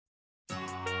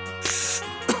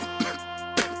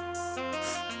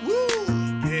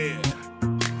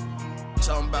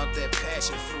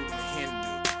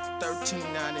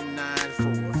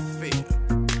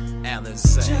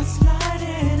Alize. Just light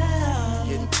it up.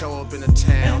 Getting tore up in the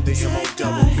town, the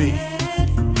M.O.B.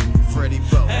 Freddie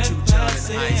Bo, 2 John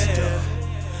and Ice Dog.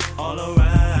 All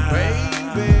around.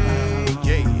 Baby,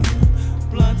 yeah.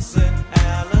 Blunts and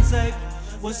Alize.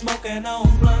 We're smoking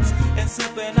on blunts and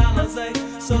sipping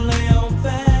Alize. So lay on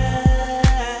back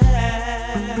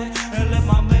and let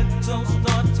my mental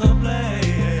start to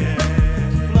play.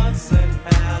 Blunts and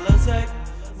Alize.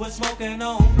 We're smoking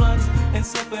on blunts and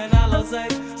sipping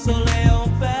Alize. So lay on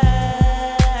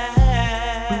back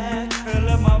and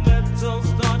let my mental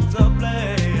start to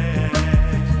play.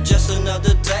 Just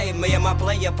another day, me and my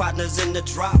player partners in the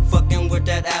drop, fucking with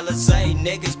that Alize.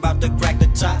 Niggas bout to crack the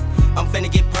top. I'm finna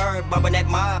get purred, bumping that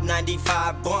M.O.B.B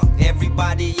 95 bunk.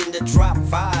 Everybody in the drop,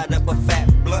 fired up a fat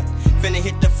blunt. Finna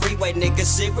hit the freeway, niggas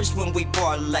serious when we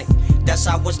parlay. That's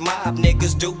how us M.O.B.B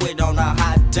niggas do it on a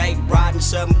hot day. Riding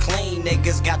something clean,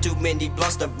 niggas got too many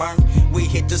blunts to burn. We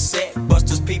hit the set,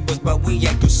 busters peoples, but we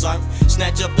ain't concerned.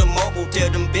 Snatch up the mobile, tell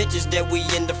them bitches that we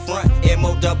in the front.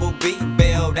 M.O.B.B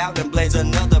bailed out and blaze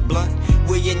another blunt.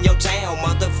 We in your town,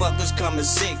 motherfuckers coming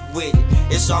sick with it.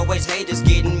 It's always haters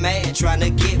getting mad, trying to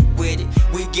get with it.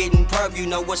 We getting perv, you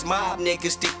know what's M.O.B.B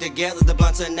niggas stick together. The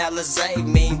blunts and Alize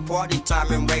mean party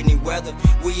time in rainy weather.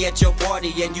 We at your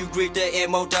party and you greet the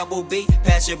M.O.B.B.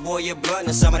 Pass your boy your blunt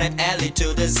and some of that alley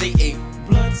to the Z.E.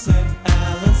 Blunts and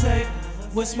Alize.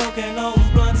 We're smoking on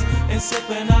blunts and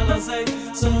sipping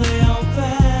Alize. So lay on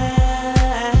back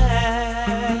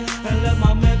and let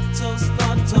my mental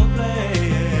start to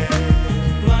play.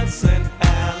 Blunts and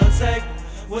Alize.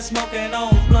 We're smoking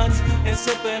on blunts and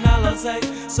sipping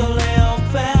Alize. So lay on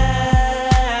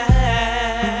back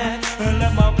and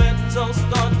let my mental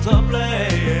start to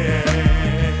play.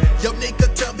 Yo nigga,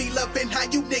 tell me loving how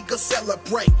you niggas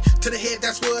celebrate. To the head,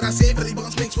 that's what I said. Philly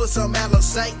buns mixed with some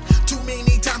Alize. Too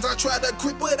many times I try to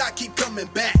quit, but I keep coming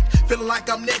back. Feeling like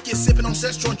I'm naked, sipping on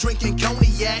Cestron, drinking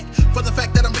cognac. For the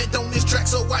fact that I'm bent on this track,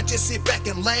 so I just sit back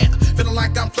and laugh. Feeling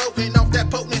like I'm floating off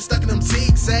that potent and stuck in them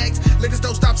zigzags. Niggas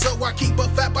don't stop, so I keep a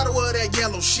fat bottle of that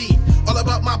yellow shit. All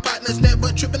about my partners,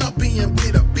 never tripping on being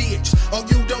with a bitch. Oh,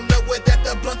 you don't know what that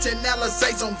the blunt and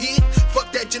Alize's on hit.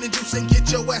 Fuck that gin and juice and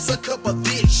get your ass a cup of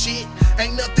this shit.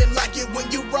 Ain't nothing like it when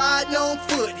you riding on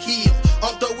foothill.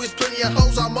 Although it's plenty of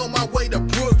hoes, I'm on my way to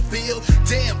Brookfield.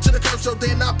 Damn, to the curb, so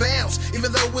then I bounce.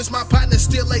 Even though it's my partner,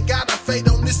 still ain't got a fade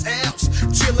on this ounce.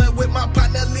 Chillin' with my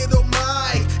partner, Little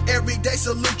Mike. Every day,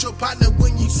 salute your partner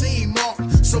when you see him off.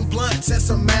 Some blunts and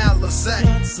some Alize.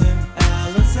 Blunts and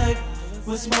Alize.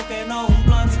 We're smoking on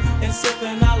blunts and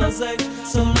sipping Alize.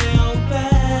 So lay on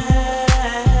back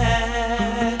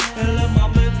and let my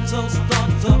mental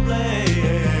start to play.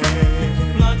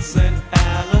 Blunts and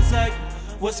Alize.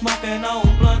 We're smoking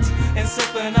on blunts and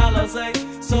sipping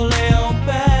Alize. So lay on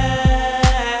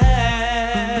back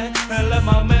and let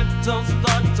my mental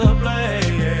start to play.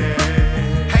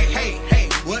 Hey,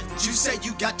 what you say?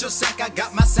 You got your sack, I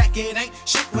got my sack. It ain't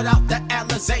shit without the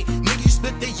Alize. Nigga, you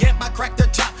split the yamp, I crack the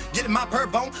top. Getting my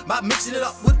perb on by mixing it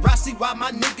up with Rossi while my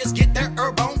niggas get their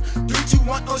herb on. 3, 2,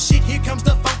 1, oh shit, here comes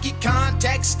the funky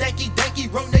contact. Stanky danky,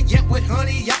 roll the yamp with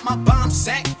honey out my bomb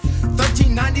sack.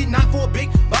 $13.99 for a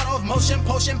big bottle of motion,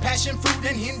 potion, passion fruit,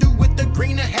 and Hindu with the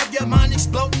green to have your mind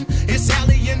exploding. It's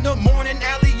alley in the morning,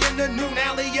 alley in the noon,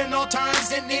 alley in all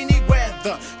times and any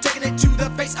weather. Taking it to the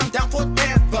face, I'm down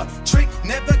forever. Trick,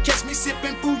 never catch me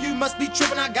sipping food, you must be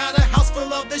tripping. I got a house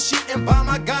full of the shit and bomb,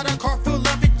 I got a car full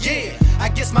of it, yeah. I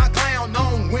guess my clown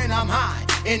on when I'm high.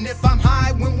 And if I'm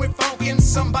high when we're funkin',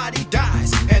 somebody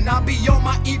dies. And I'll be on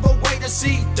my evil way to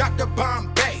see Dr.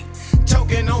 Bombay.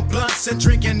 Toking on blunts and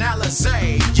drinking Alize.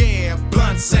 Yeah,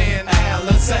 blunts and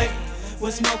Alize.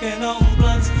 We're smoking on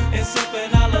blunts and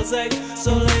sipping Alize.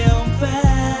 So lay on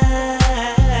back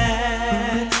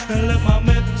and let my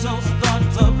mental start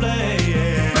to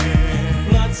play.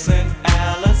 Blunts and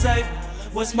Alize.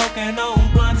 We're smoking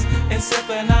on blunts and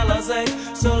sipping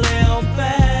Alize. So lay on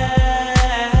back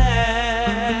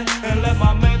and let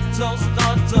my mental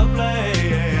start to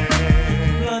play.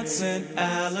 Blunts and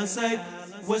Alize.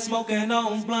 We're smoking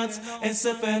on blunts and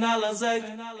sipping Alize.